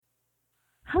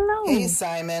Hello. Hey,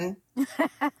 Simon. Hey,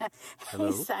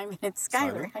 Simon, it's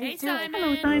Skylar. How you doing? Simon.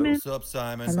 Hello, Simon. What's up,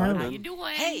 Simon? Hello. How you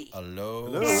doing? Hey.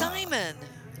 Hello. Simon.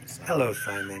 Hello,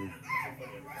 Simon.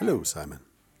 Hello, Simon.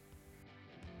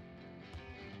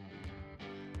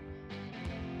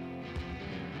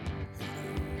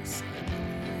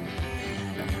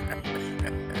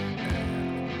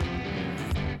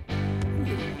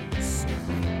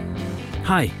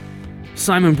 Hi,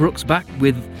 Simon Brooks back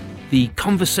with the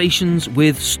Conversations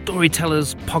with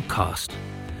Storytellers podcast,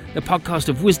 a podcast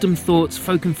of wisdom, thoughts,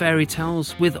 folk and fairy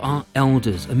tales with our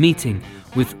elders, a meeting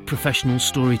with professional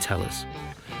storytellers.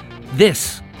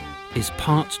 This is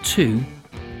part 2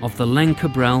 of the Len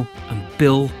Cabral and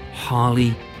Bill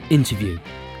Harley interview.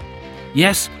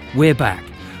 Yes, we're back.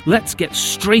 Let's get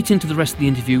straight into the rest of the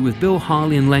interview with Bill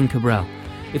Harley and Len Cabral.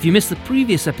 If you missed the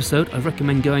previous episode, I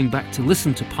recommend going back to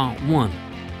listen to part 1.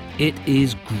 It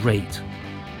is great.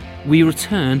 We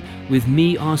return with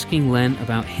me asking Len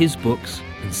about his books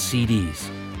and CDs.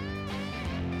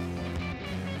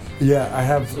 Yeah, I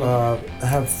have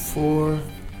 4,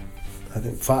 I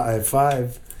think 5. I have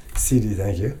 5 CDs.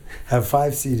 Thank you. I have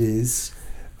 5 CDs.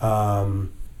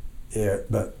 Yeah,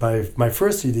 but my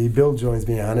first CD, Bill joins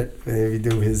me on it. We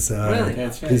do his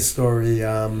his story,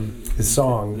 his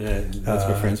song. Yeah, that's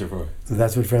what friends are for.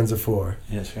 That's what friends are for.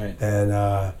 That's right.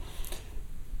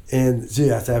 And so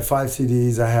yes, I have 5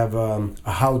 CDs. I have a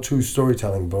how-to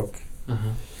storytelling book,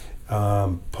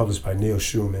 published by Neil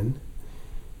Schumann,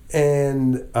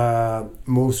 and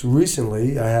most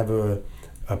recently I have a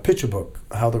picture book,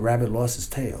 How the Rabbit Lost His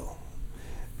Tail,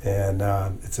 and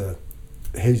it's a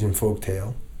Haitian folk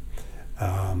tale.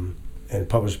 And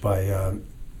published by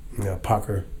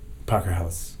Parker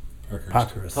House.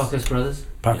 Parker's Brothers?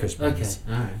 Parker's Brothers.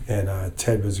 Okay, all right. And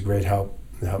Ted was a great help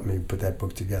to help me put that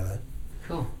book together.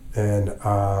 Cool. And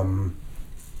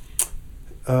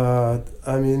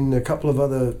a couple of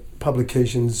other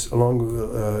publications along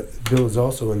with Bill is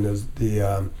also in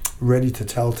the Ready to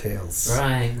Tell Tales.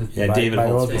 Right. David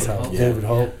Holt. David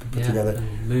Holt put together.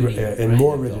 And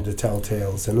more Ready to Tell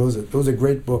Tales. And those are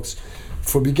great books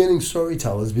for beginning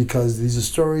storytellers, because these are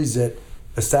stories that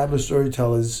established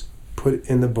storytellers put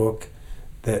in the book,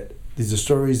 that these are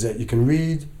stories that you can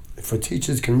read, for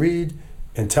teachers can read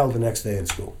and tell the next day in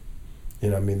school.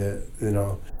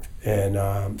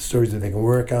 Stories that they can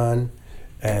work on,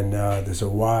 and there's a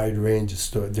wide range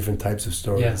of different types of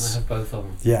stories. Yeah, I have both of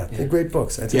them. Yeah, they're great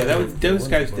books. I think those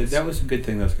guys did. That was a good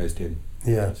thing those guys did.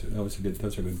 Yeah. Those are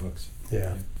good books.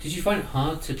 Yeah. Did you find it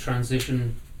hard to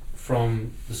transition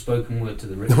from the spoken word to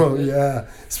the written Oh word? yeah,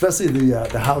 especially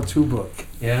the how-to book.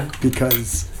 Yeah.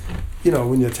 Because,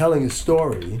 when you're telling a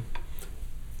story,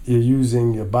 you're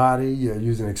using your body, you're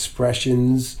using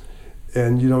expressions,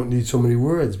 and you don't need so many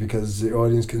words because the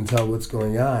audience can tell what's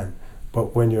going on.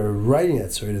 But when you're writing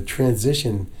that story, the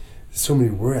transition, there's so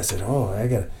many words. I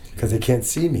said, because they can't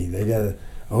see me. I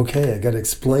got to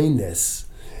explain this.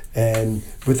 And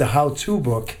with the how-to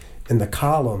book in the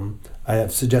column, I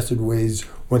have suggested ways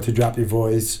when to drop your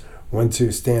voice, when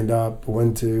to stand up,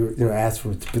 when to ask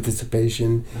for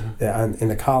participation in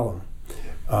the column.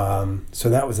 So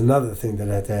that was another thing that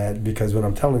I had to add, because when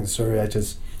I'm telling the story, it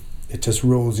just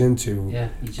rolls into. Yeah,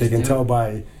 they can tell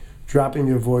by dropping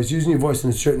your voice, using your voice in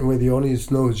a certain way. The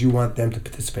audience knows you want them to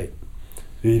participate.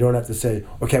 You don't have to say,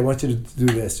 "Okay, I want you to do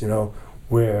this,"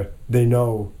 where they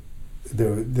know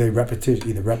the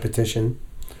repetition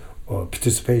or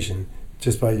participation.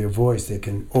 Just by your voice, they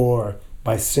can, or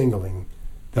by signaling,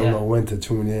 they'll know when to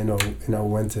tune in, or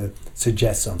when to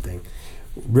suggest something.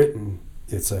 Written,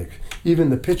 it's like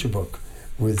even the picture book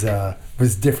was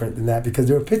different than that, because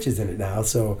there are pictures in it now.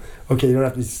 So you don't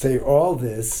have to say all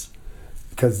this,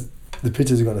 because the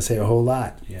pictures are going to say a whole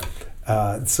lot.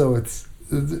 Yeah. So it's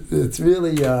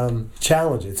really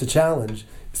challenging. It's a challenge.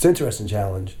 It's an interesting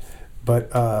challenge,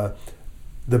 but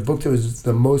the book that was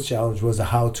the most challenged was a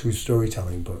how-to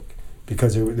storytelling book,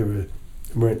 because there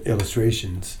weren't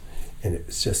illustrations, and it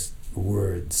was just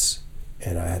words,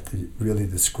 and I had to really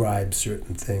describe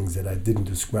certain things that I didn't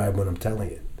describe when I'm telling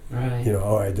it. Right.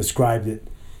 Or I described it.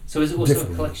 So is it also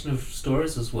a collection of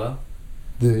stories as well?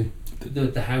 The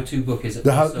how-to book, is it?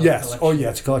 Yes. Oh yeah,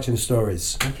 it's a collection of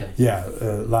stories. Okay. Yeah,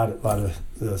 a lot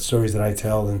of stories that I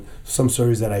tell, and some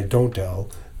stories that I don't tell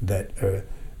that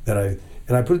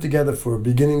I put it together for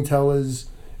beginning tellers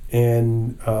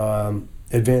and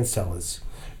advanced tellers,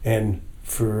 and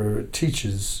for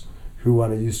teachers who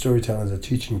want to use storytelling as a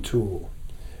teaching tool,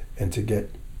 and to get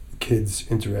kids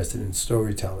interested in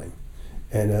storytelling.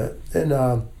 And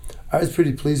I was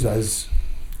pretty pleased.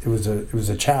 It was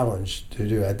a challenge to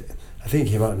do. I think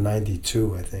it came out in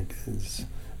 '92. I think it was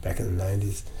back in the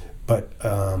 '90s, but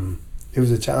it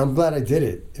was a challenge. I'm glad I did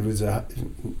it. It was a,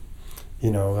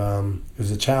 it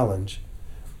was a challenge,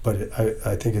 but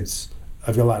I think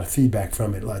I've got a lot of feedback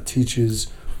from it. A lot of teachers,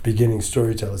 beginning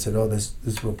storytellers said, "Oh, this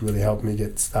book really helped me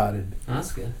get started."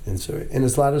 That's good. And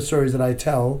there's a lot of stories that I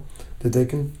tell that they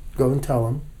can go and tell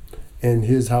them, and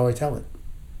here's how I tell it,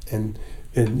 and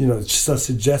it's just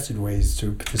suggested ways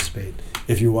to participate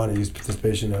if you want to use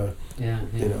participation.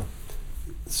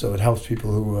 So it helps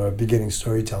people who are beginning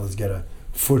storytellers get a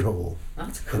foothold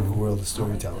in the world of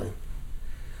storytelling. Like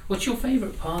what's your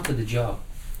favourite part of the job?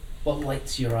 What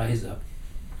lights your eyes up?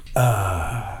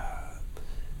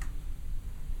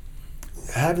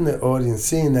 Having the audience,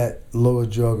 seeing that lower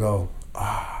jaw go,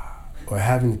 or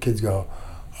having the kids go,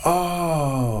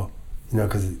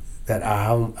 because that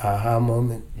aha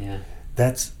moment. Yeah.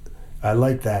 I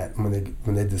like that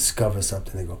when they discover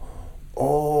something, they go,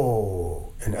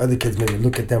 oh, and other kids maybe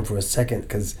look at them for a second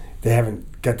because they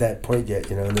haven't got that point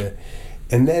yet,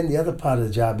 And then the other part of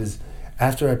the job is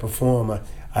after I perform,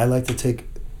 I like to take,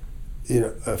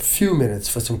 a few minutes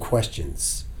for some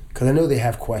questions because I know they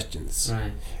have questions.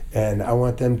 Right. And I don't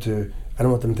want them to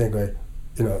think,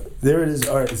 there it is,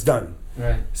 all right, it's done.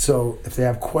 Right. So if they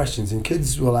have questions, and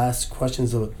kids will ask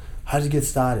questions of, how did you get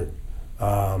started?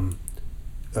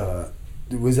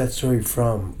 Where's that story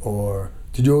from? Or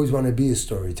did you always want to be a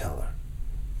storyteller?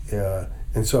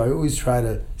 And so I always try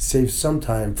to save some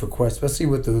time for questions, especially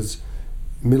with those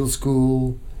middle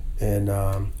school and,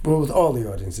 with all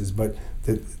the audiences, but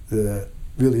the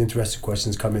really interesting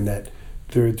questions come in that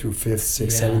 3rd through 5th,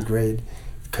 6th, 7th grade,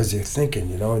 because they're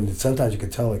thinking, and sometimes you can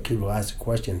tell a kid will ask a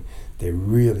question, they're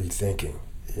really thinking,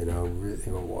 really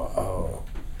go, whoa.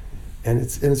 And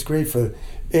it's great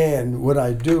and what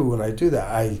I do when I do that,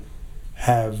 I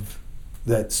have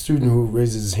that student who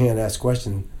raises his hand, asks a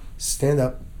question, stand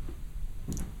up,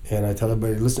 and I tell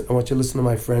everybody, listen, I want you to listen to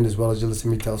my friend as well as you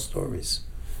listen to me tell stories.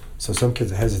 So some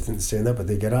kids are hesitant to stand up, but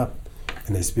they get up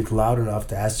and they speak loud enough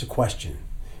to ask a question,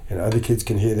 and other kids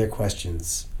can hear their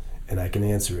questions, and I can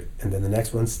answer it. And then the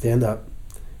next one, stand up.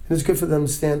 And it's good for them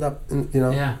to stand up, and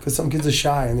because some kids are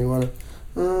shy and they want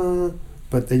to,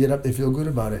 but they get up, they feel good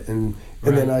about it, and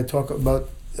then I talk about,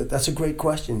 that's a great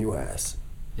question you ask.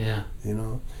 Yeah.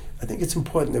 I think it's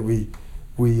important that we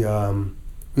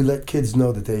let kids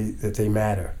know that they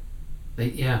matter.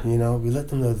 We let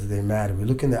them know that they matter. We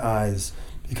look in their eyes,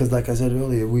 because like I said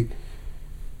earlier, we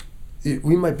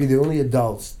might be the only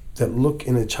adults that look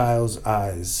in a child's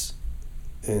eyes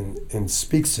and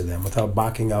speaks to them without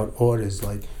barking out orders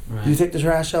like, you take the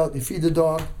trash out, you feed the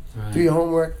dog, do your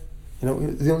homework.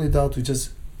 We're the only adult who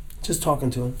just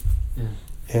talking to them. Yeah.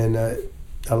 And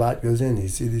a lot goes in. You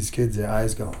see these kids, their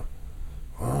eyes go,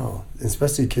 wow.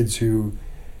 Especially kids who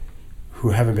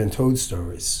haven't been told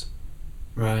stories.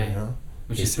 Right.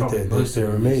 Which they is sit probably there, most they're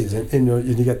of them. amazed. And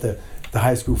you get the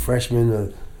high school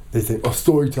freshmen, they think,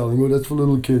 storytelling, that's for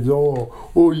little kids,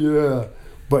 oh yeah.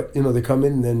 But, they come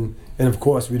in and of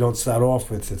course we don't start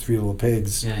off with the Three Little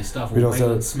Pigs. Yeah, start we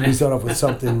Smith. start off with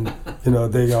something,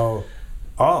 they go,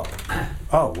 oh,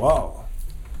 wow.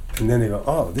 And then they go,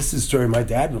 oh, this is a story my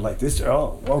dad would like. This,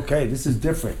 oh, okay, this is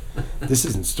different. This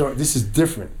isn't story, this is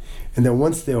different. And then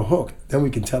once they're hooked, then we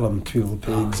can tell them Three Little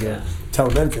Pigs, tell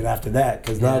them anything after that,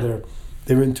 because now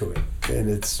they're into it.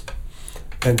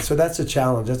 And so that's a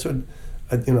challenge. That's what,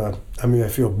 I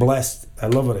feel blessed. I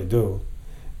love what I do.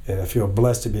 And I feel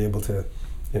blessed to be able to,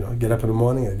 get up in the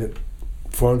morning and get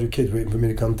 400 kids waiting for me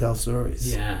to come tell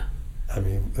stories. Yeah.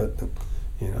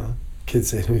 Kids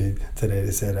say to me today,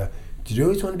 they said, did you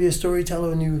always want to be a storyteller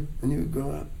when you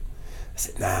grow up? I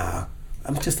said, nah,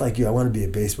 I'm just like you. I want to be a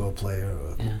baseball player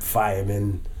or a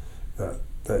fireman,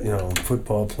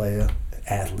 football player,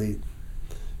 athlete.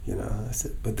 I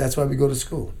said, but that's why we go to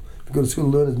school. We go to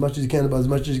school to learn as much as you can about as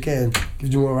much as you can.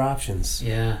 Gives you more options.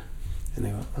 Yeah. And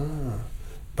they go,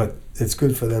 But it's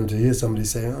good for them to hear somebody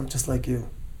say, I'm just like you.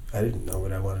 I didn't know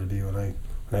what I wanted to be when I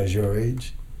was your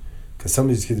age. Because some of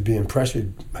these kids are being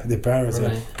pressured by their parents.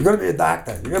 Right. You're going to be a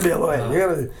doctor. You're going to be a lawyer. You're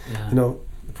going to,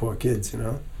 the poor kids,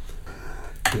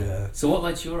 Yeah. So what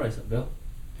lights your eyes up, Bill?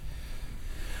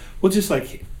 Well, just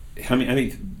like,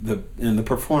 in the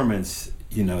performance,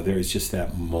 there's just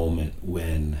that moment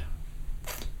when,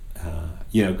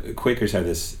 Quakers have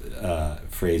this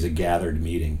phrase, a gathered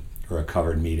meeting or a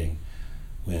covered meeting,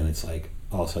 when it's like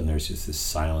all of a sudden there's just this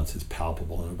silence is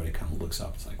palpable and everybody kind of looks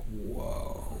up. It's like,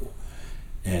 whoa.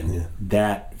 And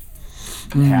that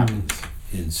happens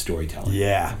in storytelling.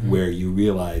 Yeah. Where you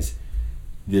realize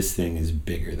this thing is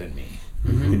bigger than me.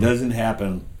 Mm-hmm. It doesn't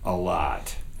happen a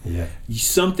lot. Yeah.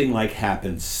 Something like it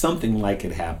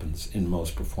happens in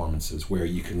most performances where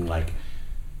you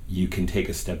can take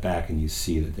a step back and you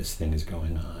see that this thing is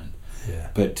going on. Yeah.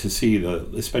 But to see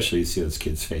especially see those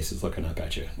kids' faces looking up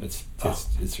at you, it's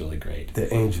really great.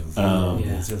 The angels.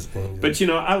 It's just angels. But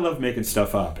I love making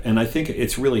stuff up, and I think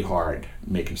it's really hard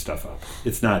making stuff up.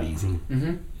 It's not easy.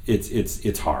 Mm-hmm.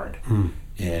 It's hard,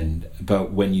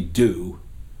 but when you do,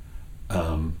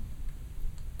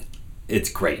 it's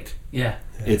great. Yeah.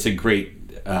 It's a great.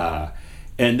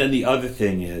 And then the other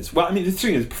thing is, the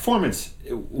thing is, performance.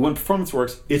 When performance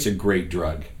works, it's a great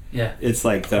drug. Yeah. It's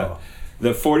like the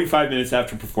 45 minutes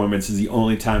after performance is the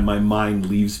only time my mind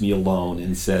leaves me alone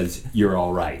and says, "You're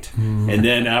all right." And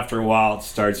then after a while, it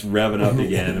starts revving up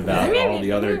again about all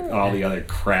the other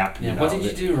crap. Yeah. What did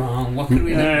you do wrong? What could we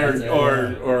do better?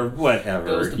 Or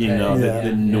whatever.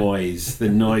 The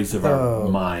noise of our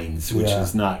minds, which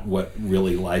is not what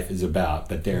really life is about.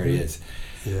 But there it is.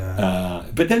 Yeah.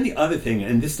 But then the other thing,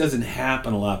 and this doesn't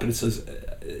happen a lot, but it's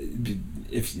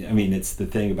the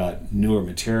thing about newer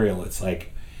material. It's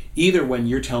like either when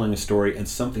you're telling a story and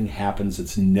something happens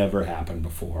that's never happened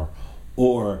before,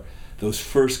 or those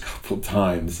first couple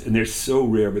times, and they're so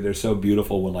rare, but they're so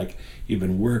beautiful when like you've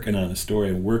been working on a story,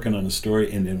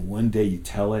 and then one day you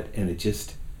tell it, and it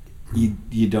just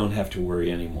you don't have to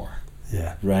worry anymore.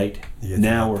 Yeah. Right?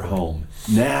 Now we're home.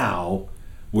 Now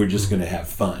we're just going to have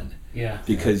fun. Yeah.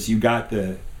 Because you're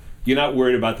not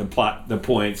worried about the plot, the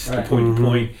points, the point to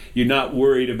point. You're not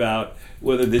worried about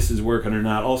whether this is working or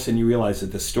not. All of a sudden you realize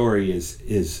that the story is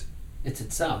it's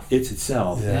itself. It's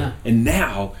itself. Yeah. And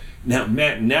now we're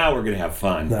going to have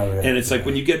fun. And it's like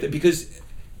when you get that, because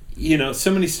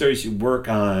so many stories you work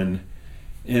on,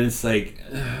 and it's like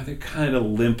they're kind of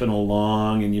limping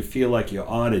along, and you feel like you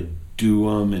ought to do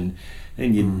them,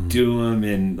 and you do them,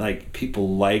 and like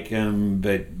people like them,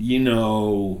 but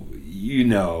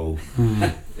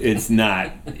it's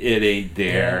not, it ain't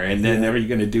there. And then are you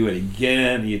going to do it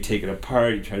again? And you take it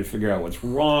apart, you try to figure out what's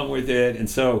wrong with it. And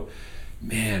so,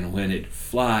 man, when it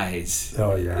flies,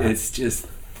 it's just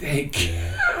thank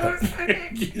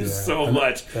you so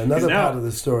much. Another part of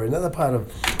the story, another part of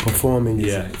performing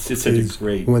it's just such a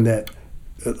great... When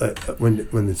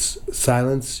when it's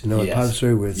silence, a part of the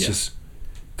story where it's just,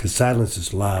 because silence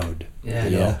is loud,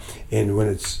 and when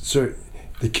it's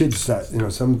the kids start,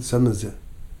 some is,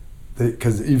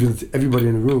 because even everybody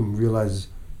in the room realizes,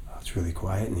 it's really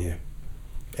quiet in here.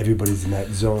 Everybody's in that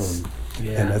zone,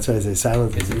 and that's why I say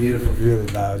silence is really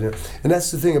loud. And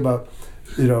that's the thing about,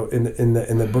 in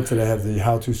the book that I have, the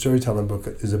How to Storytelling book,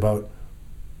 is about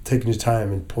taking your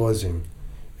time and pausing,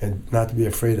 and not to be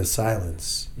afraid of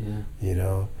silence.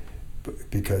 Yeah.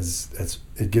 Because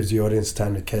it gives the audience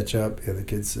time to catch up. The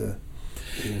kids,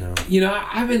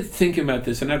 I've been thinking about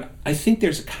this, and I think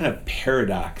there's a kind of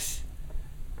paradox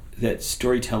that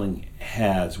storytelling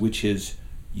has, which is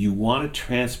you want to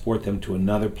transport them to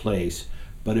another place,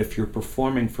 but if you're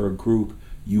performing for a group,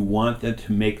 you want them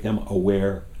to make them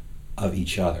aware of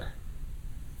each other.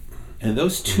 And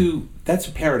those two, that's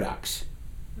a paradox,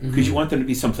 because you want them to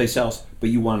be someplace else, but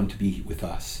you want them to be with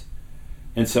us.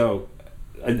 And so,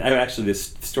 I actually,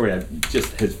 this story I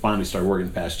just has finally started working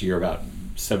the past year about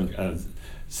seventh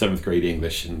grade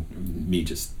English, and me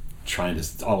just trying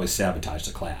to always sabotage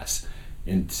the class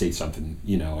and say something,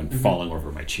 and falling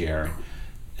over my chair.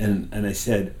 And I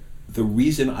said, the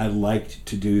reason I liked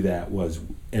to do that was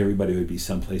everybody would be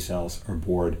someplace else or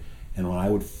bored, and when I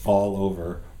would fall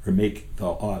over or make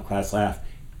the class laugh,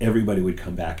 everybody would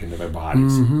come back into their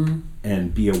bodies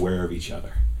and be aware of each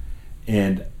other.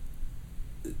 And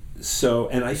so,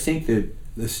 and I think that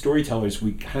the storytellers,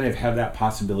 we kind of have that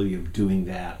possibility of doing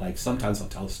that. Like sometimes I'll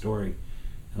tell a story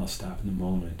and I'll stop in the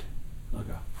moment. I'll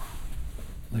go,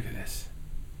 look at this.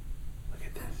 Look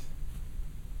at this.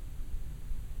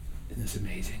 Isn't this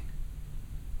amazing?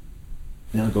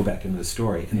 And then I'll go back into the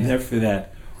story. And therefore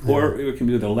that, or it can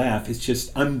be with a laugh, it's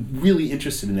just, I'm really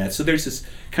interested in that. So there's this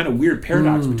kind of weird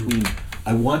paradox between,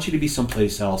 I want you to be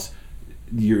someplace else,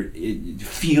 you're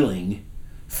feeling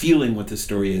what the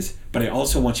story is, but I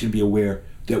also want you to be aware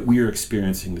that we're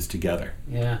experiencing this together.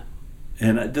 Yeah.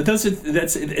 And it's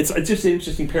just an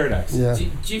interesting paradox. Yeah.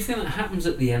 Do you think that happens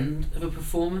at the end of a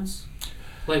performance?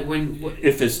 Like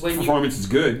if this performance is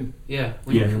good. Yeah.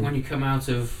 When you come out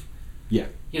of. Yeah.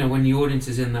 When the audience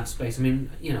is in that space. I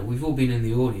mean, we've all been in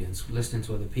the audience listening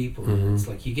to other people, and it's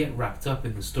like you get wrapped up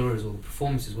in the stories or the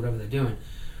performances, whatever they're doing,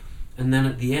 and then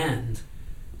at the end,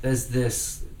 there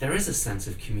is a sense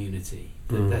of community.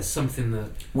 There's something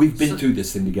that we've been through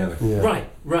this thing together. Yeah.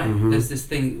 Right. There's this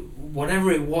thing, whatever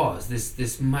it was,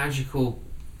 this magical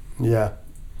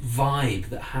vibe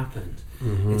that happened.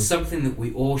 It's something that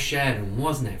we all shared, and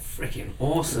wasn't it freaking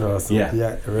awesome?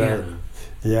 Yeah, right.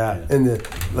 Yeah. And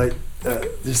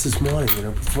just this morning,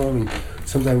 performing.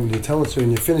 Sometimes when you're telling a story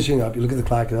and you're finishing up, you look at the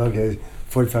clock and okay,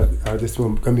 45. This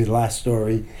one going to be the last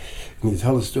story, and you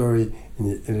tell the story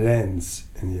and it ends,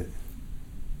 and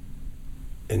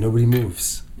nobody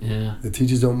moves. Yeah. The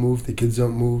teachers don't move, the kids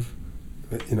don't move,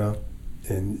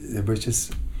 and everybody's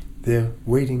just there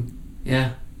waiting.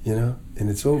 Yeah. And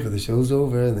it's over. The show's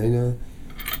over, and they know.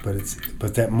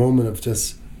 But that moment of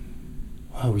just,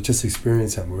 wow, we just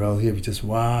experienced something. We're all here. We just,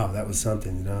 wow, that was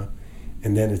something,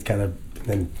 And then it kind of,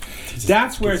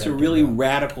 that's where it's a really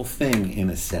radical thing, in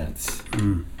a sense.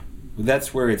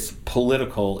 That's where it's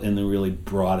political in the really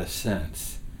broadest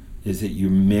sense, is that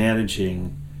you're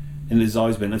managing, and it's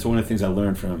always been, that's one of the things I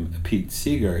learned from Pete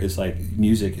Seeger, is like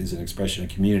music is an expression of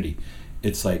community.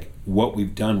 It's like what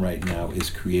we've done right now is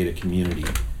create a community.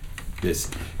 This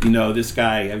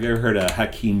guy, have you ever heard of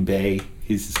Hakim Bey?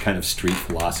 He's this kind of street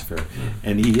philosopher,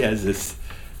 and he has this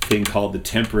thing called the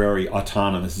Temporary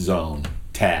Autonomous Zone,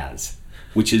 TAZ,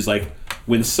 which is like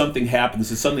when something happens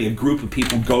and suddenly a group of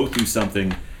people go through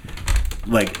something,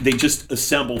 like they just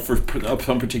assemble for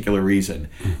some particular reason,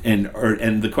 and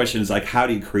the question is like, how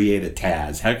do you create a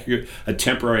TAZ? How do you create a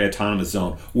temporary autonomous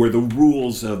zone where the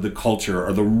rules of the culture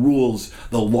or the laws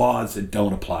that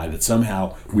don't apply, that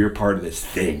somehow we're part of this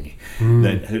thing?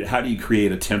 That how do you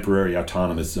create a temporary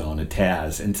autonomous zone, a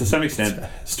TAZ? And to some extent,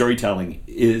 storytelling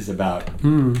is about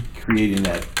creating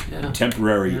that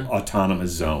temporary autonomous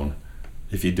zone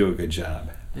if you do a good job.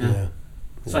 Yeah.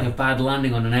 It's like a bad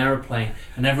landing on an aeroplane,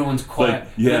 and everyone's quiet.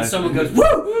 But, yeah. And then someone goes,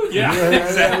 woo!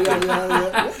 Exactly.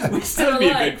 We're still That'd be a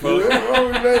alive. good quote.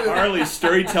 Harley's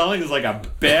storytelling is like a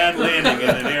bad landing in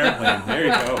an airplane. There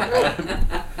you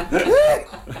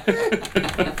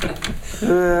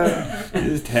go.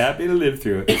 Just happy to live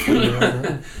through it.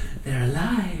 They're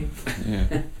alive.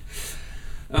 Yeah.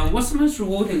 What's the most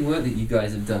rewarding work that you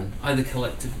guys have done, either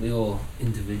collectively or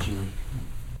individually?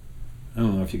 I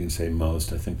don't know if you can say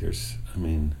most. I think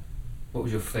What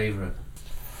was your favorite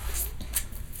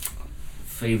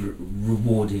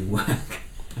rewarding work?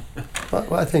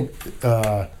 Well, I think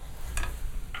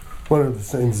one of the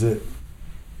things that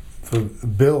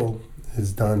Bill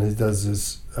has done, he does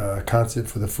this concert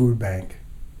for the food bank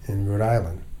in Rhode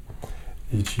Island.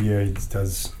 Each year he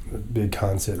does a big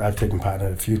concert. I've taken part in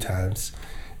it a few times.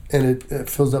 And it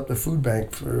fills up the food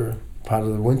bank for part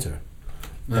of the winter.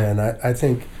 Right. And I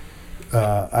think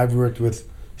I've worked with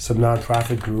some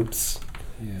nonprofit groups,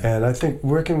 and I think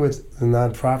working with the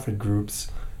nonprofit groups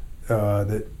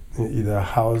that either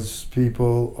house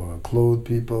people or clothe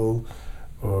people,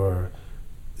 or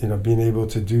being able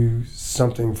to do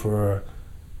something for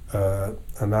a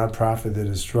nonprofit that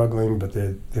is struggling, but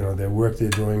their work they're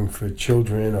doing for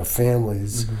children or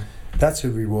families, that's a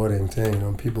rewarding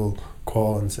thing. People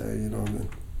call and say,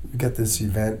 we got this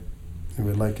event and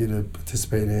we'd like you to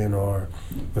participate in, or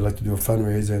we'd like to do a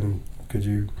fundraiser, and could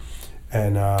you?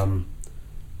 And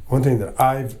one thing that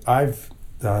I've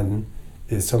done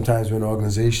is sometimes when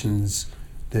organizations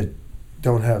that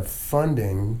don't have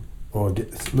funding or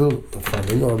get little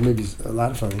funding or maybe a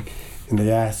lot of funding, and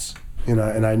they ask,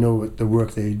 and I know what the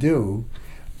work they do,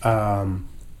 I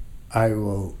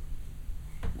will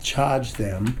charge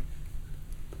them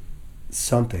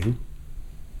something,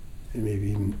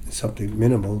 maybe even something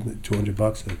minimal,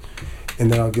 $200,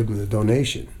 and then I'll give them the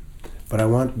donation. But I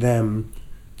want them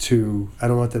to, I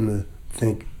don't want them to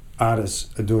think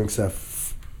artists are doing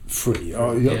stuff free.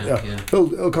 Or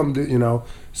he'll come do,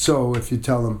 So if you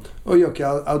tell them, oh yeah, okay,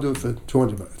 I'll do it for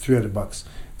 $200, $300,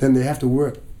 then they have to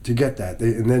work to get that.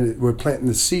 And then we're planting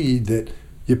the seed that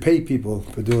you pay people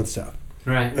for doing stuff.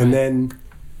 Right. And then,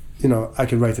 I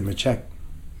can write them a check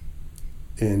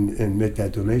and make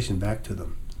that donation back to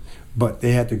them. But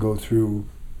they had to go through,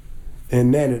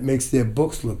 and then it makes their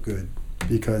books look good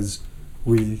because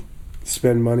we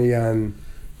spend money on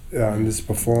this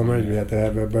performer. We have to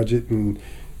have a budget, and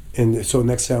so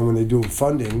next time when they do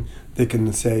funding, they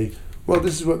can say, well,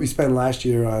 this is what we spent last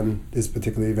year on this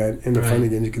particular event, and the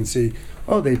funding, and you can see,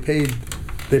 oh, they paid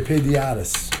the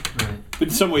artists. Right. But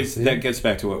in some ways, that gets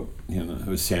back to what I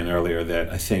was saying earlier. That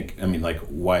I think,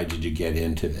 why did you get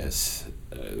into this?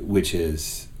 Which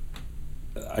is,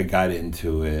 I got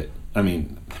into it.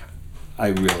 I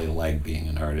really like being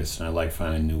an artist, and I like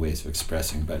finding new ways of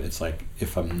expressing. But it's like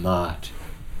if I'm not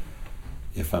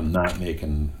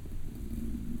healing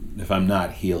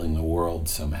the world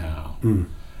somehow. And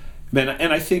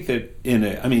I think that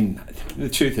the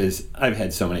truth is, I've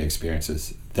had so many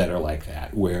experiences that are like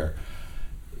that, where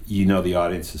the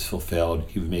audience is fulfilled,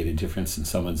 you've made a difference in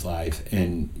someone's life,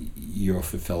 and you're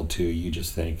fulfilled too. You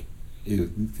just think,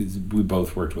 we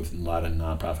both worked with a lot of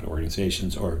nonprofit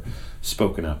organizations or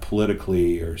spoken out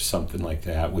politically or something like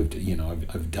that.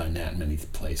 I've done that in many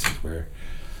places where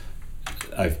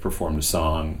I've performed a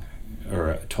song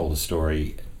or told a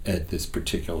story at this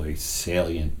particularly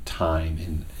salient time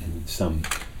in some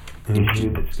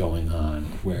issue that's going on,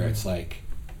 where it's like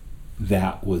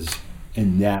that was,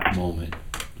 in that moment,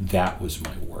 that was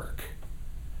my work.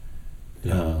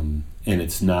 And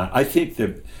it's not, I think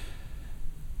that,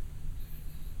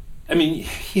 I mean,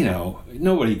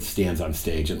 nobody stands on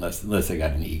stage unless they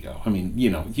got an ego. I mean,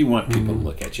 you want people to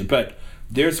look at you, but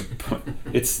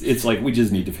it's like we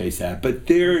just need to face that. But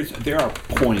there are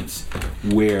points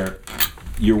where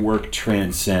your work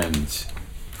transcends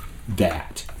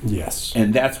that. Yes.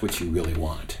 And that's what you really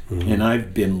want. And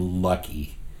I've been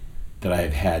lucky that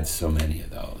I've had so many of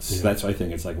those. Yeah. That's why I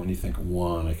think it's like when you think of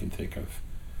one, I can think of.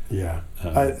 Yeah.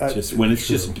 Just when it's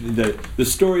true. Just the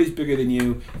story is bigger than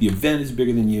you, the event is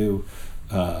bigger than you,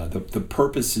 the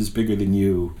purpose is bigger than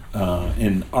you,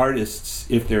 and artists,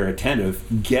 if they're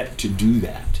attentive, get to do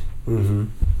that. Mm-hmm.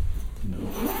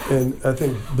 And I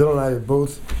think Bill and I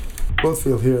both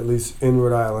feel here, at least in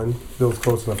Rhode Island. Bill's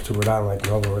close enough to Rhode Island,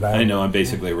 like all Rhode Island. I know, I'm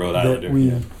basically a Rhode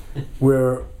Islander.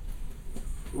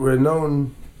 We're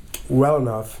known well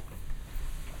enough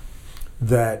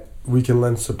that we can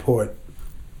lend support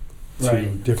to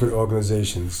different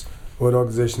organizations. One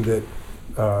organization that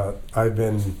I've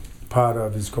been part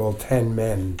of is called 10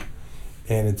 Men,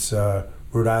 and it's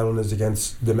Rhode Islanders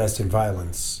Against Domestic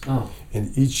Violence. Oh.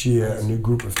 And each year, a new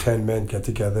group of 10 men get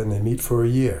together and they meet for a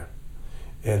year.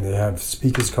 And they have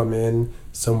speakers come in,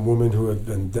 some women who have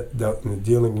been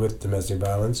dealing with domestic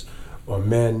violence, or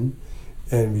men,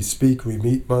 and we speak, we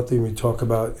meet monthly, and we talk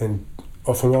about,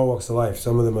 or from all walks of life.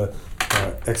 Some of them are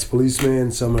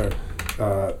ex-policemen, some are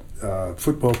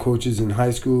football coaches in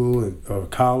high school or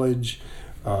college,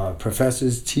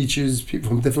 professors, teachers, people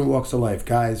from different walks of life,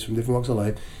 guys from different walks of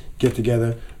life, get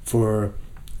together for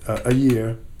a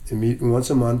year and meet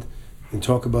once a month and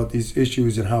talk about these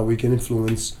issues and how we can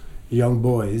influence young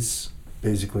boys,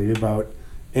 basically, about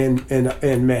and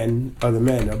men, other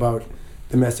men, about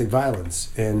domestic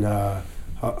violence and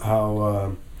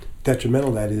how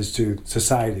detrimental that is to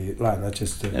society, not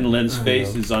just to... And Len's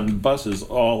face is on buses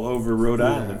all over Rhode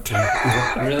Island.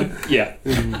 Really? Yeah.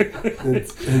 And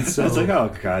so, it's like,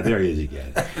 oh God, there he is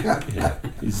again. Yeah.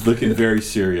 He's looking very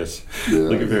serious.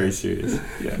 Looking very serious.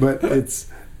 Yeah. But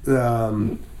it's...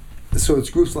 so it's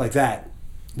groups like that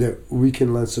we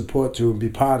can lend support to and be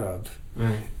part of.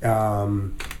 Right.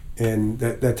 And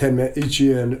that 10 men, each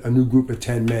year a new group of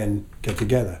 10 men get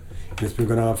together. And it's been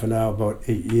going on for now about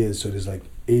 8 years, so there's like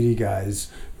 80 guys,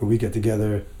 and we get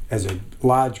together as a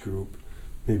large group,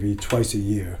 maybe twice a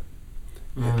year.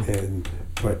 And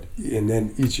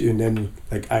then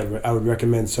I would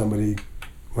recommend somebody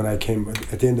when I came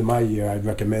at the end of my year. I'd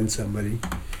recommend somebody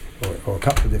or a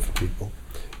couple of different people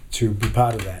to be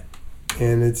part of that,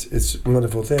 and it's a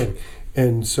wonderful thing.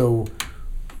 And so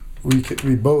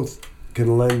we both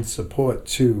can lend support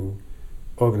to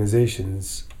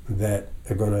organizations that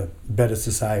are going to better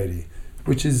society,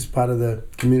 which is part of the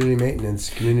community maintenance,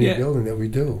 community building that we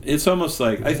do. It's almost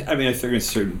like, I think at a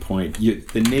certain point,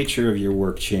 the nature of your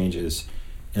work changes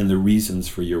and the reasons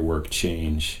for your work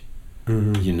change, I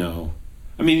mean,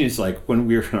 it's like when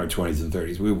we were in our 20s and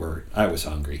 30s, I was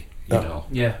hungry,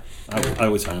 Yeah. I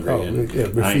was hungry,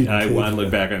 and I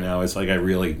look back on now, it's like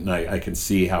I can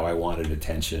see how I wanted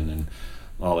attention and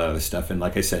all that other stuff. And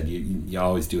like I said, you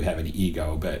always do have an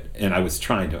ego, and I was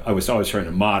always trying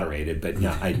to moderate it, but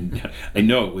I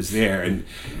know it was there. And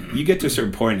you get to a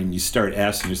certain point and you start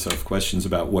asking yourself questions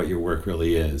about what your work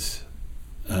really is,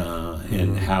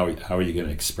 and how are you going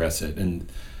to express it. And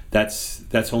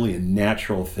that's only a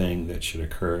natural thing that should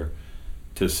occur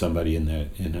to somebody in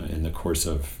the course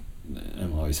of,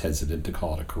 I'm always hesitant to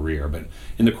call it a career, but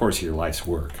in the course of your life's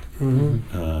work,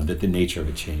 that the nature of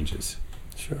it changes.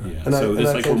 Sure. Yeah. So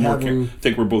it's like I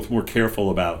think we're both more careful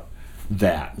about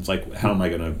that. It's like, how am I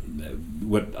going to?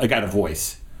 What I got a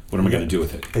voice. What am I going to do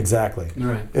with it? Exactly.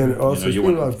 Right. And also,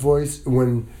 speaking about voice,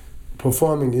 when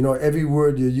performing, every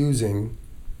word you're using,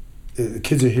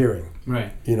 kids are hearing.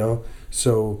 Right.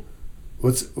 So,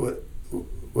 what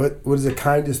is the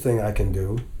kindest thing I can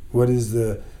do? What is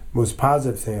the most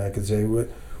positive thing I can say?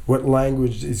 What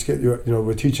language is?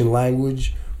 We're teaching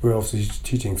language. We're also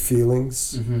teaching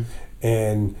feelings. Mm-hmm.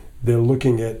 And they're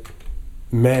looking at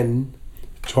men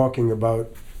talking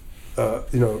about,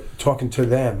 talking to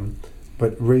them,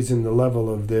 but raising the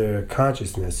level of their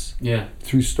consciousness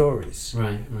through stories.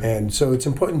 Right. And so it's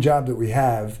an important job that we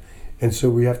have, and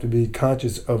so we have to be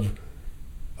conscious of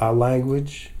our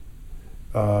language,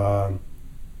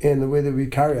 and the way that we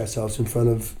carry ourselves in front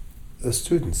of the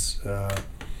students. I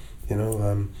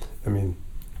mean,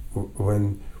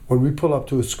 when we pull up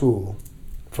to a school,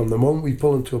 from the moment we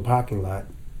pull into a parking lot,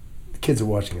 the kids are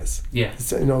watching us. Yeah.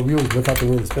 So, we always look out the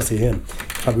window, especially him.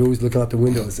 Probably always looking out the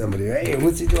window at somebody. Hey,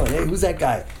 what's he doing? Hey, who's that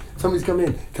guy? Somebody's coming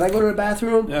in. Can I go to the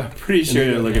bathroom? Yeah, pretty sure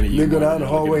they're looking at you. They go more down than the they're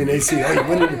hallway and looking they see, oh, he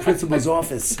went in the principal's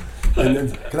office. And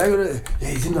then, can I go to? Yeah,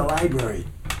 he's in the library.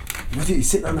 What's he? He's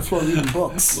sitting on the floor reading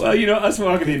books. Well, us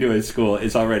walking into a school,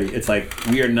 it's like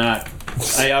we are not.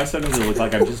 I sometimes it looks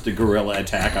like I'm just a guerrilla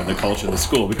attack on the culture of the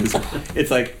school, because it's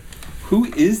like, who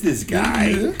is this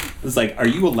guy? It's like, are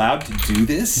you allowed to do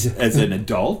this as an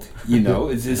adult?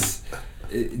 Is this?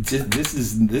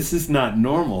 This is not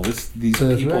normal. These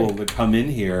people that come in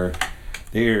here,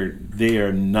 they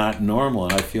are not normal,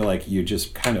 and I feel like you're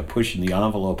just kind of pushing the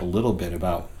envelope a little bit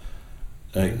about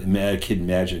a kid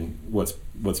imagine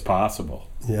what's possible.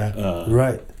 Yeah,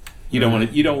 right. You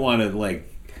don't want to like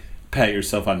pat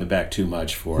yourself on the back too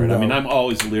much for it. No. I mean, I'm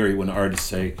always leery when artists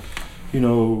say,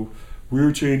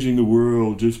 we're changing the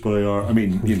world just by our. I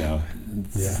mean, you're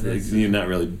not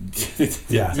really.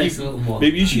 Yeah. It takes a little more.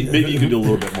 Maybe you can do a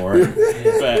little bit more.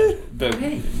 But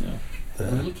Hey, a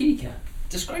little kitty cat.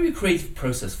 Describe your creative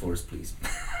process for us, please.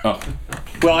 Oh,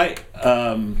 well,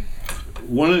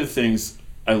 one of the things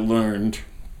I learned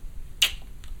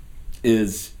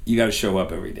is you got to show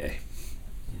up every day.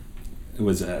 It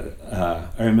was I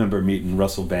remember meeting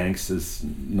Russell Banks, this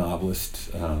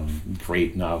novelist,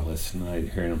 great novelist, and I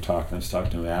heard him talk, and I was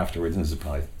talking to him afterwards, and this is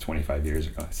probably 25 years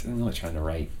ago. I said, I'm really trying to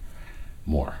write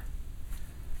more.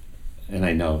 And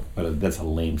I know, but that's a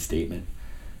lame statement,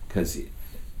 because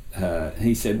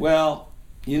he said, well,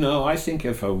 I think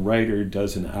if a writer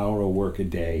does an hour of work a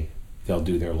day, they'll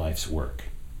do their life's work.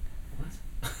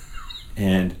 What?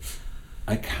 And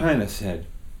I kind of said,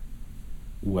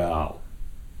 well,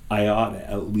 I ought to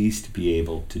at least be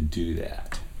able to do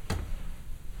that,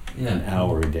 an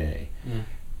hour a day.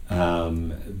 Yeah.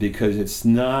 Because it's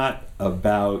not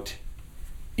about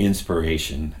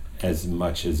inspiration as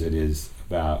much as it is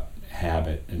about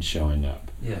habit and showing up.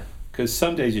 Yeah. Because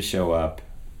some days you show up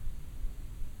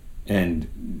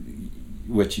and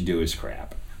what you do is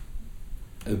crap.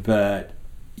 But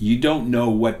you don't know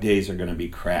what days are going to be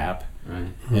crap,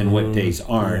 Right. and what days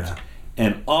aren't. Yeah.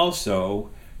 And also,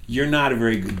 you're not a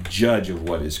very good judge of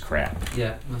what is crap.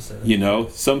 Yeah, I'll say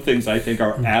that. Some things I think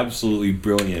are absolutely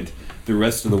brilliant. The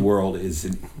rest of the world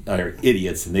are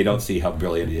idiots, and they don't see how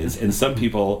brilliant it is. And some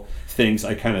people, things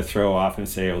I kind of throw off and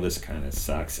say, oh, this kind of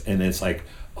sucks. And it's like,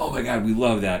 oh my God, we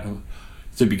love that.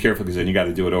 So be careful, because then you got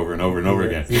to do it over and over and over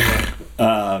again.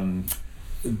 Yeah.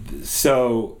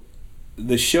 So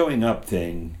the showing up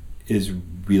thing is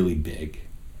really big.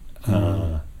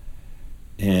 And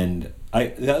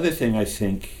the other thing I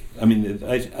think,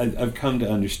 I've come to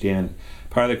understand,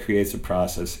 part of the creative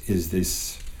process is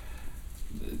this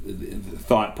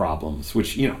thought problems,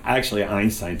 which actually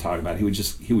Einstein talked about.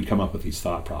 He would come up with these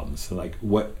thought problems. So like,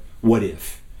 what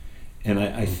if? And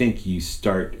I think you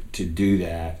start to do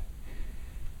that.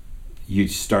 You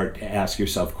start to ask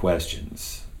yourself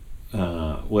questions.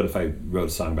 What if I wrote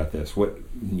a song about this? What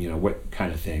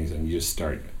kind of things? And you just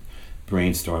start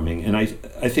brainstorming. And I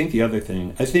think the other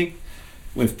thing,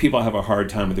 when people have a hard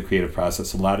time with the creative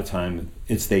process, a lot of time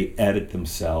it's they edit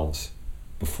themselves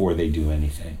before they do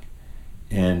anything.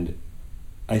 And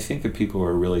I think the people who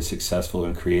are really successful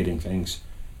in creating things,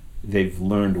 they've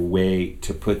learned a way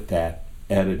to put that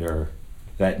editor,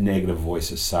 that negative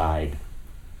voice aside.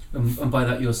 And by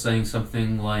that you're saying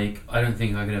something like, I don't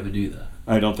think I could ever do that.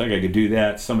 I don't think I could do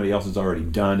that. Somebody else has already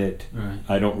done it. Right.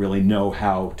 I don't really know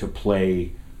how to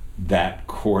play that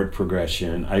chord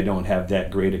progression. I don't have that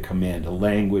great a command of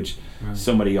language. Right.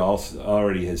 Somebody else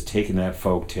already has taken that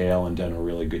folk tale and done a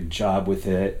really good job with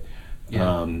it.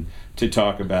 Yeah. To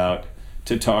talk about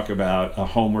a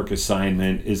homework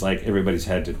assignment is like everybody's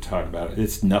had to talk about it.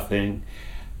 It's nothing.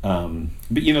 But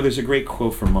there's a great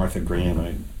quote from Martha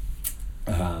Graham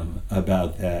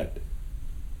about that.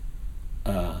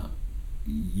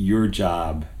 Your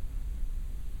job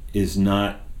is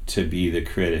not to be the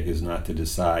critic, is not to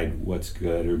decide what's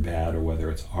good or bad or whether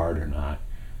it's art or not.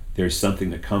 There's something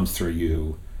that comes through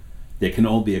you that can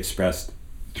only be expressed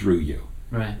through you.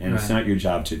 Right. And it's not your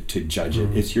job to judge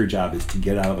it. It's your job is to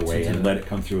get out of the way and let it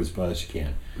come through as well as you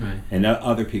can. Right. And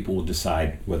other people will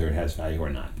decide whether it has value or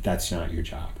not. That's not your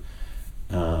job.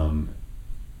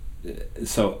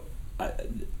 So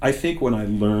I think when I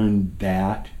learned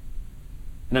that,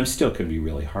 and I'm still going to be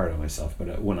really hard on myself,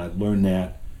 but when I learned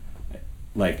that,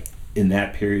 like in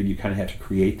that period, you kind of have to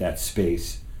create that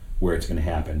space where it's going to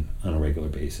happen on a regular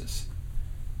basis.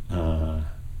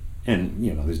 And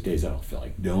there's days I don't feel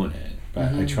like doing it,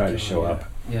 but I try to show up.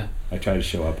 Yeah. I try to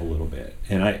show up a little bit,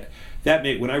 and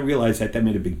when I realized that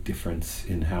made a big difference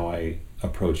in how I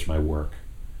approached my work.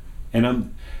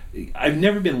 And I've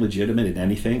never been legitimate in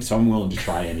anything, so I'm willing to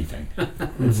try anything.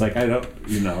 It's like I don't,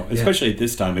 especially at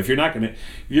this time. If you're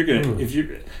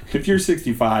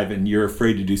 65 and you're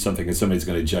afraid to do something and somebody's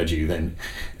going to judge you, then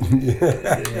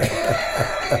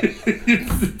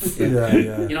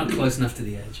you're not close enough to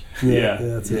the edge.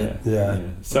 Yeah.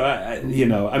 So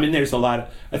there's a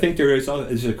lot. I think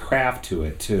there's a craft to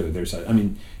it too.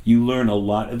 You learn a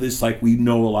lot of this. Like we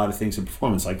know a lot of things in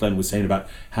performance, like Glenn was saying about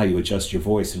how you adjust your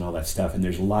voice and all that stuff. And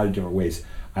there's a lot of different ways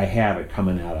I have it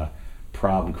coming at a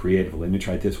problem creatively. Let me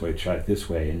try it this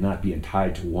way, and not being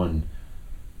tied to one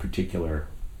particular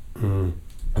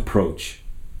approach.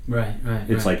 Right.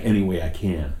 It's like any way I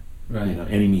can. Right.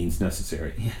 Any means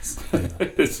necessary. Yes.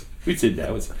 We said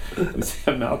that was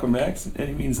Malcolm X. By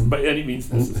any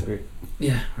means necessary.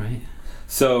 Yeah. Right.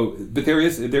 So, but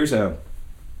there's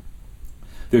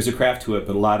a craft to it,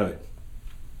 but a lot of it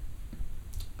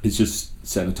is just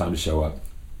setting a time to show up.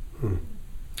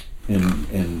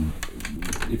 And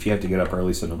if you have to get up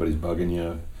early so nobody's bugging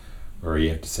you, or you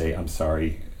have to say I'm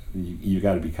sorry, you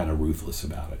got to be kind of ruthless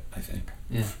about it, I think.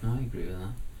 Yeah, no, I agree with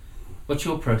that. What's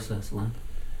your process, Len?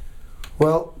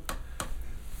 Well,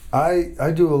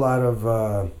 I do a lot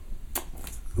of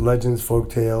legends, folk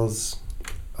tales.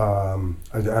 I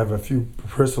have a few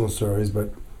personal stories,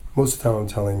 but most of the time I'm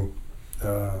telling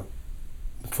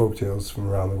folk tales from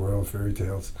around the world, fairy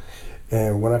tales.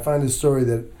 And when I find a story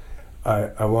that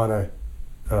I want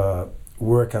to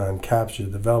work on, capture,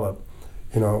 develop,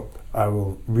 I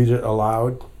will read it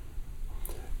aloud.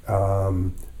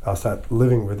 I'll start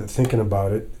living with it, thinking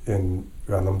about it, and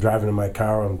when I'm driving in my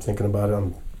car, I'm thinking about it,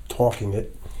 I'm talking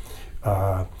it.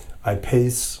 I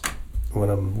pace when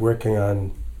I'm working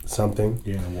on something.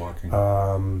 Yeah, walking.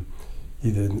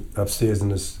 Either upstairs in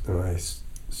my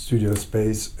studio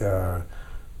space,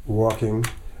 walking.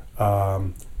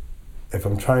 If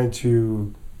I'm trying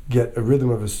to get a rhythm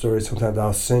of a story, sometimes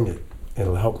I'll sing it.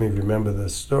 It'll help me remember the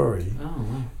story.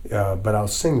 Oh, wow. But I'll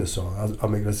sing the song. I'll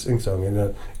make a sing song, and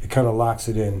it kind of locks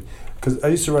it in. Because I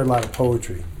used to write a lot of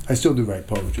poetry. I still do write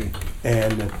poetry,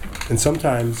 and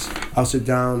sometimes I'll sit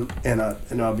down and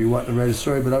I'll be wanting to write a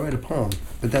story, but I'll write a poem.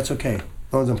 But that's okay, as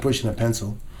long as I'm pushing a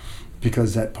pencil,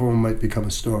 because that poem might become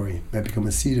a story, might become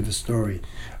a seed of a story.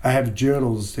 I have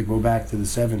journals that go back to the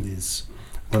 70s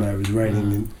when I was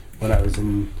writing, when I was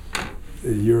in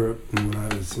Europe and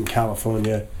when I was in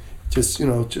California. Just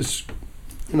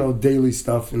daily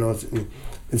stuff, and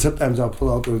sometimes I'll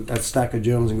pull out that stack of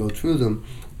journals and go through them,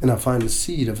 and I'll find a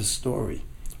seed of a story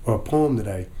or a poem that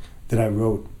I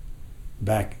wrote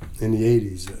back in the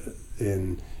 80s,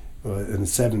 in the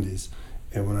 70s,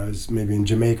 and when I was maybe in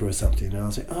Jamaica or something, and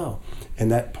I'll say,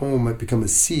 and that poem might become a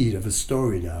seed of a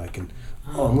story now.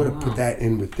 I'm going to put that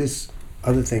in with this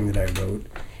other thing that I wrote,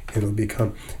 and it'll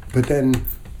become, but then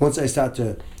once I start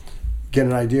to get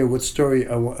an idea what story,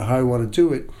 how I want to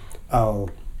do it,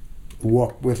 I'll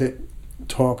walk with it,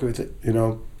 talk with it,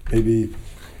 maybe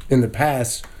in the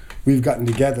past, we've gotten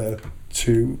together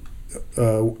to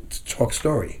talk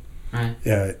story. Right.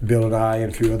 Bill and I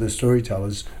and a few other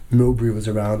storytellers. Milbury was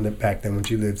around back then when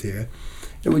she lived here.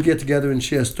 And we'd get together and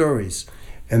share stories.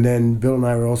 And then Bill and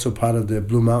I were also part of the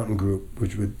Blue Mountain Group,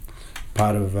 which was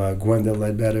part of Gwenda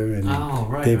Ledbetter and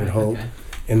David Holt. Okay.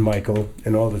 And Michael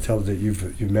and all the tellers that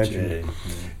you've mentioned.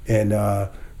 And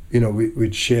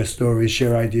we'd share stories,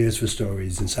 share ideas for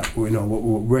stories, and stuff. We're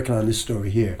working on this story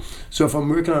here. So if I'm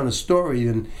working on a story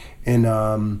and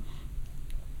I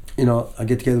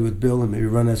get together with Bill and maybe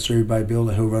run that story by Bill,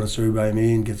 and he'll run a story by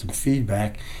me and get some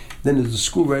feedback. Then there's a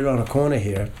school right around the corner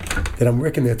here that I'm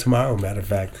working there tomorrow, matter of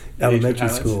fact, elementary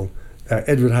school,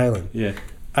 Edward Highland. Yeah.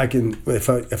 I can, if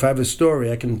I have a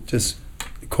story, I can just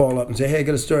call up and say, hey, I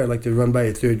got a story I'd like to run by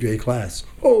a third grade class.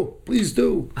 Oh, please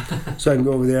do. So I can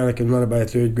go over there and I can run it by a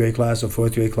third grade class or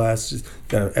fourth grade class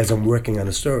as I'm working on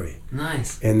a story.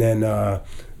 Nice. And then,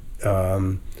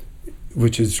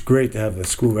 which is great to have a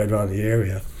school right around the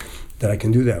area that I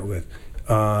can do that with.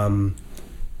 But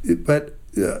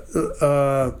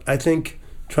I think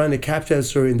trying to capture that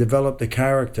story and develop the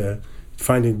character,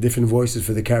 finding different voices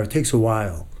for the character, takes a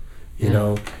while,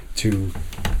 to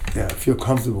feel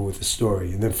comfortable with the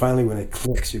story. And then finally when it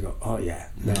clicks, you go, oh yeah,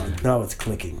 now it's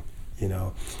clicking.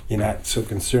 You're not so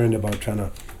concerned about trying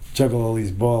to juggle all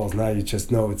these balls. Now you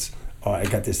just know I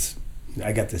got this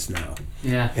now.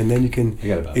 Yeah. And then you can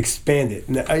expand it.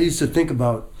 And I used to think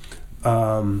about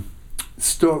when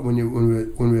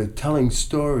we're telling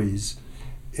stories,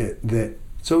 that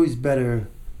it's always better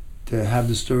to have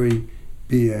the story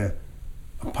be a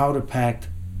a powder-packed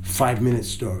 5-minute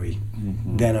story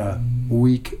than a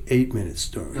weak 8-minute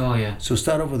story. Oh, yeah. So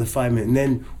start off with a 5-minute, and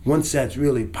then once that's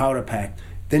really powder-packed,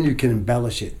 then you can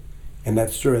embellish it. And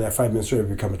that story, that 5-minute story, will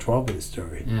become a 12-minute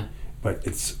story. Yeah. But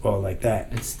it's all like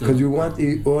that. It's still- Because you want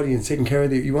the audience, taking care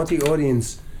of you want the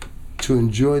audience to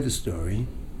enjoy the story,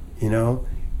 you know?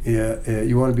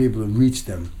 You want to be able to reach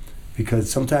them.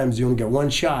 Because sometimes you only get one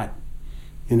shot,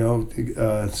 you know?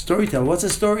 Storyteller, what's a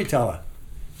storyteller?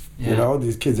 Yeah. You know,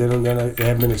 these kids, they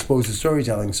haven't been exposed to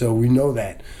storytelling, so we know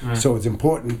that. Right. So it's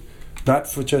important, not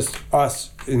for just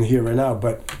us in here right now,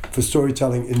 but for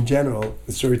storytelling in general,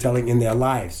 the storytelling in their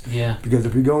lives. Yeah. Because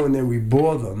if we go in there and we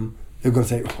bore them, they're going to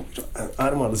say, oh, I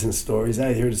don't want to listen to stories.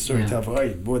 I hear the storyteller, oh,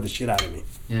 you bored the shit out of me.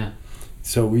 Yeah.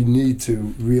 So we need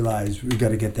to realize we got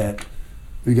to get that,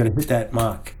 we got to hit that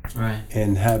mark Right.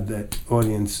 and have that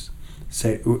audience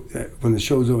say, when the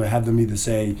show's over, have them either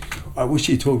say, I wish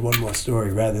you told one more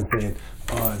story, rather than saying,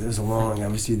 oh, there's a long, I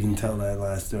wish you didn't tell that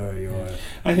last story. Or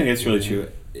I think that's really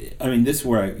true. I mean, this is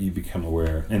where you become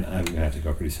aware, and I'm going to have to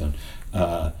go pretty soon,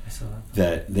 I saw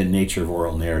that the nature of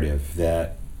oral narrative,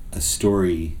 that a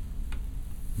story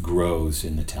grows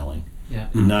in the telling, Yeah.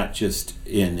 not just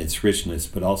in its richness,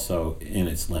 but also in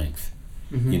its length.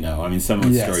 Mm-hmm. You know, I mean, some of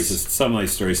the Yes. stories, some of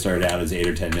these stories started out as 8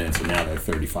 or 10 minutes, and now they're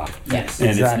 35. Yes. And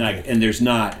Exactly. it's not, and there's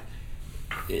not.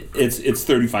 It's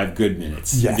 35 good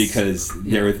minutes, Yes. because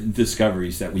there are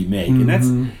discoveries that we make,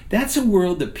 and that's a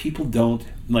world that people don't,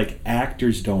 like,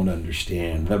 actors don't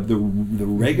understand. The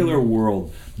regular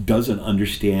world doesn't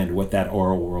understand what that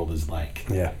oral world is like.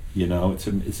 Yeah. You know, it's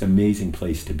an amazing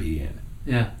place to be in.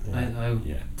 Yeah. Yeah. I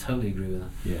Yeah. totally agree with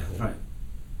that. Yeah. Right.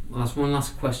 One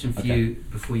last question for Okay. you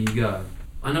before you go.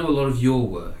 I know a lot of your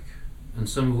work, and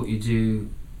some of what you do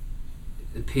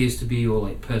appears to be your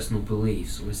like personal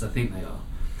beliefs, or at least I think they are.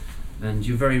 And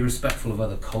you're very respectful of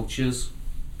other cultures,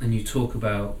 and you talk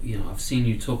about, you know, I've seen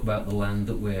you talk about the land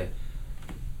that we're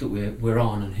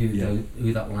on and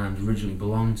who that land originally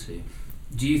belonged to.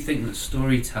 Do you think that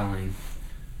storytelling,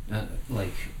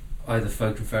 like either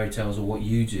folk and fairy tales or what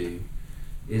you do,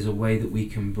 is a way that we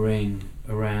can bring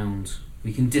around,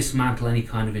 we can dismantle any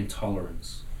kind of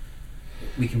intolerance,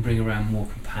 we can bring around more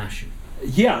compassion?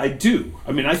 Yeah, I do.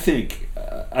 I mean, I think,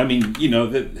 you know,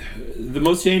 the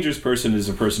most dangerous person is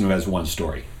a person who has one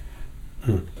story.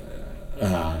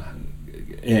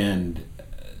 And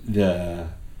the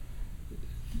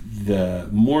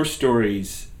more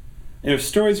stories, and if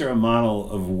stories are a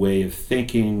model of a way of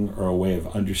thinking or a way of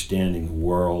understanding the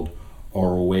world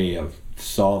or a way of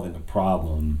solving a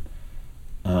problem,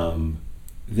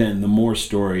 then the more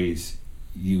stories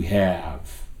you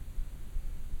have,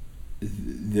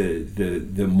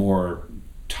 the more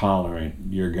tolerant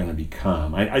you're going to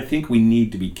become. I think we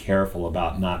need to be careful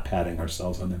about not patting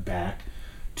ourselves on the back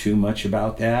too much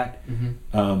about that.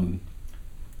 Mm-hmm.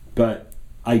 But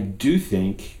I do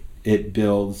think it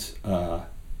builds. I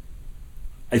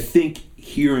think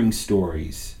hearing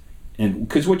stories, and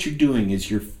because what you're doing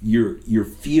is you're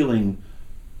feeling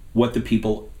what the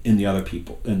people in the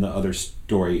other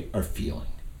story are feeling.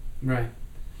 Right.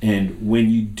 And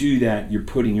when you do that, you're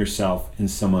putting yourself in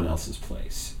someone else's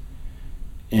place.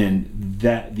 And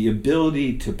that the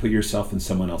ability to put yourself in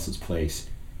someone else's place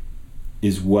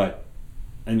is what,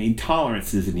 I mean,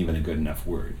 tolerance isn't even a good enough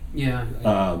word. Yeah.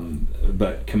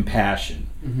 But compassion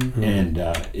Mm-hmm.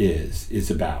 and is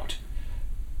about.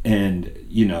 And,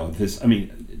 you know, this, I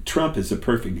mean, Trump is a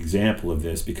perfect example of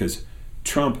this, because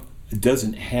Trump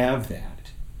doesn't have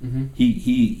that. Mm-hmm.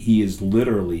 He is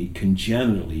literally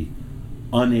congenitally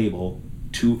unable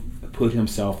to put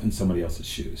himself in somebody else's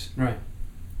shoes. Right.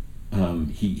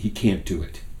 He can't do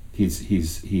it.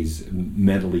 He's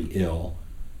mentally ill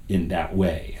in that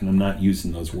way, and I'm not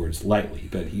using those words lightly,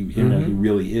 but he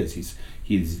really is.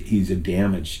 He's a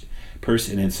damaged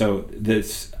person, and so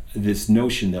this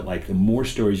notion that, like, the more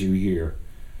stories you hear,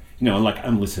 you know, like,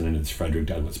 I'm listening to this Frederick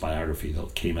Douglass biography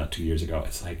that came out 2 years ago.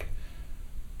 It's like,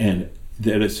 and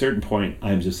at a certain point,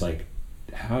 I'm just like,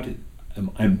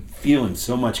 I'm feeling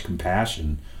so much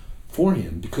compassion for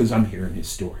him because I'm hearing his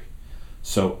story.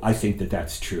 So I think that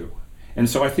that's true. And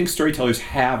so I think storytellers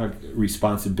have a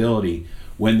responsibility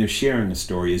when they're sharing a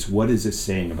story, is what is this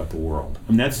saying about the world?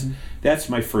 And that's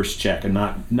my first check, and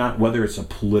not whether it's a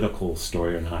political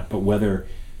story or not, but whether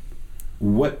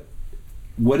what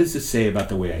does it say about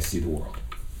the way I see the world?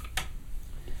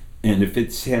 And if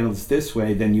it handles this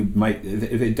way, then you might,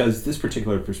 if it does this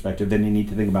particular perspective, then you need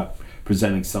to think about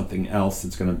presenting something else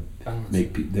that's going to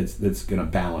make that's going to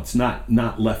balance,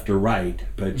 not left or right,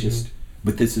 but just.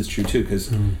 But this is true too,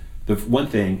 because the one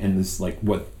thing, and this is like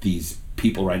what these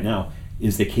people right now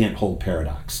is, they can't hold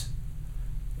paradox.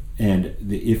 And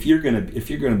if you're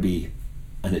gonna be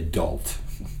an adult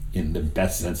in the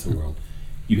best sense of the world,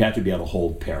 you have to be able to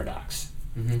hold paradox.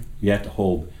 Mm-hmm. You have to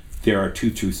hold, there are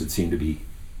two truths that seem to be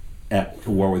at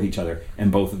war with each other,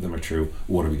 and both of them are true.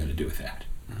 What are we going to do with that?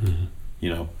 Mm-hmm. You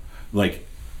know, like,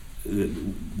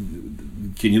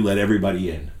 can you let everybody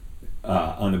in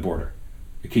on the border?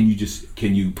 Can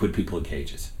you put people in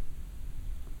cages?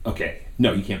 Okay,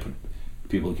 no, you can't put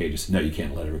people in cages. No, you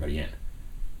can't let everybody in.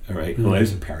 All right, well,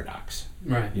 there's a paradox.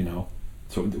 Right. You know,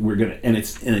 so we're gonna, and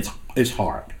it's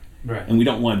hard. Right. And we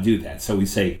don't want to do that, so we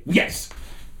say yes.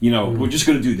 You know, we're just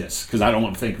going to do this because I don't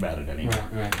want to think about it anymore.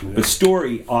 Right. The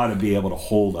story ought to be able to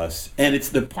hold us, and it's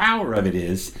the power of it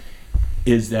is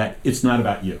that it's not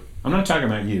about you. I'm not talking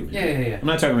about you. Yeah. I'm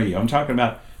not talking about you. I'm talking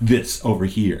about this over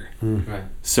here. Right.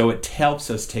 So it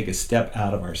helps us take a step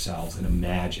out of ourselves and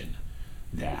imagine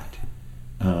that.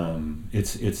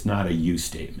 It's not a you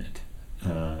statement,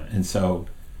 and so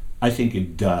I think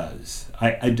it does.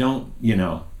 I don't, you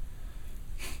know.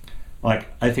 Like,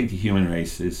 I think the human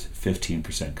race is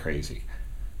 15% crazy.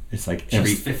 It's like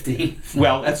Just 15.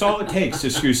 Well, that's all it takes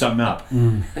to screw something up.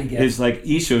 I guess. It's like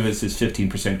each of us is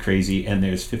 15% crazy, and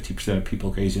there's 50% of people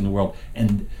crazy in the world,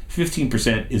 and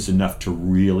 15% is enough to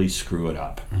really screw it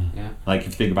up. Yeah. Like, if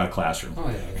you think about a classroom, Oh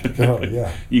yeah. Oh,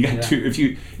 yeah. you got Yeah. two. If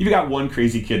you got one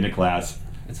crazy kid in a class,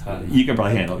 It's hard. you can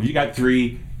probably handle it. If you got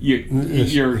three,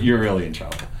 you're really in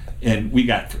trouble. And we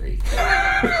got three.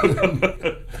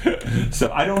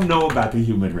 So I don't know about the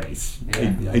human race.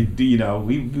 Yeah. You know,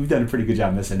 we've done a pretty good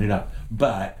job messing it up.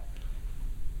 But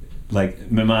like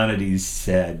Maimonides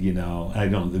said, you know, I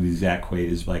don't know the exact quote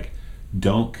is like,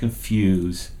 don't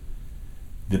confuse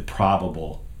the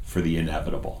probable for the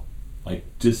inevitable. Like,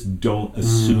 just don't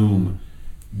assume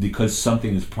because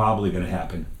something is probably going to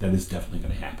happen that is definitely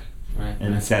going to happen. Right.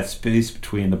 And it's that space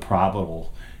between the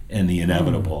probable and the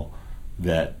inevitable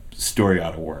that story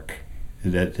ought to work.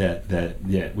 That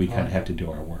we kind of have to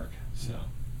do our work. So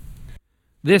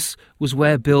This was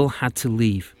where Bill had to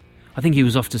leave. I think he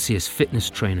was off to see his fitness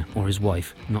trainer or his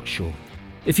wife, not sure.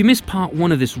 If you missed part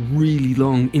 1 of this really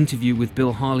long interview with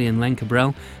Bill Harley and Len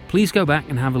Cabral, please go back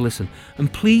and have a listen.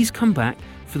 And please come back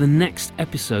for the next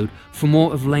episode for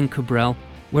more of Len Cabral,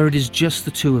 where it is just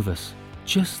the two of us.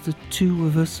 Just the two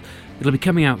of us. It'll be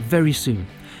coming out very soon.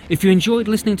 If you enjoyed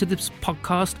listening to this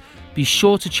podcast, be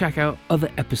sure to check out other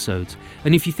episodes.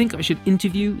 And if you think I should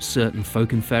interview certain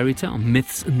folk and fairy tale,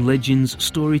 myths and legends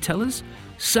storytellers,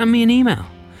 send me an email.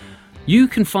 You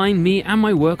can find me and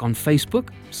my work on Facebook,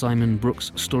 Simon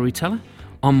Brooks Storyteller,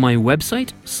 on my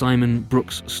website,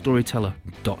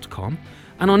 simonbrooksstoryteller.com,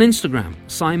 and on Instagram,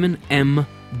 Simon M.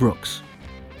 Brooks.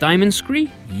 Diamond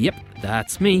Scree? Yep,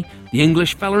 that's me, the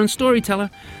English fella and storyteller.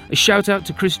 A shout out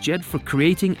to Chris Jedd for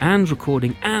creating and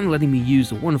recording and letting me use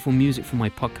the wonderful music for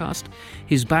my podcast.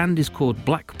 His band is called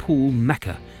Blackpool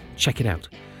Mecca. Check it out.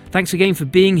 Thanks again for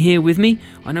being here with me.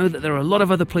 I know that there are a lot of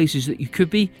other places that you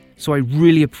could be, so I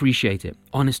really appreciate it.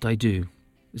 Honest, I do.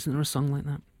 Isn't there a song like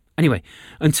that? Anyway,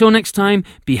 until next time,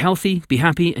 be healthy, be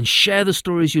happy, and share the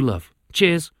stories you love.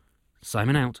 Cheers.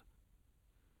 Simon out.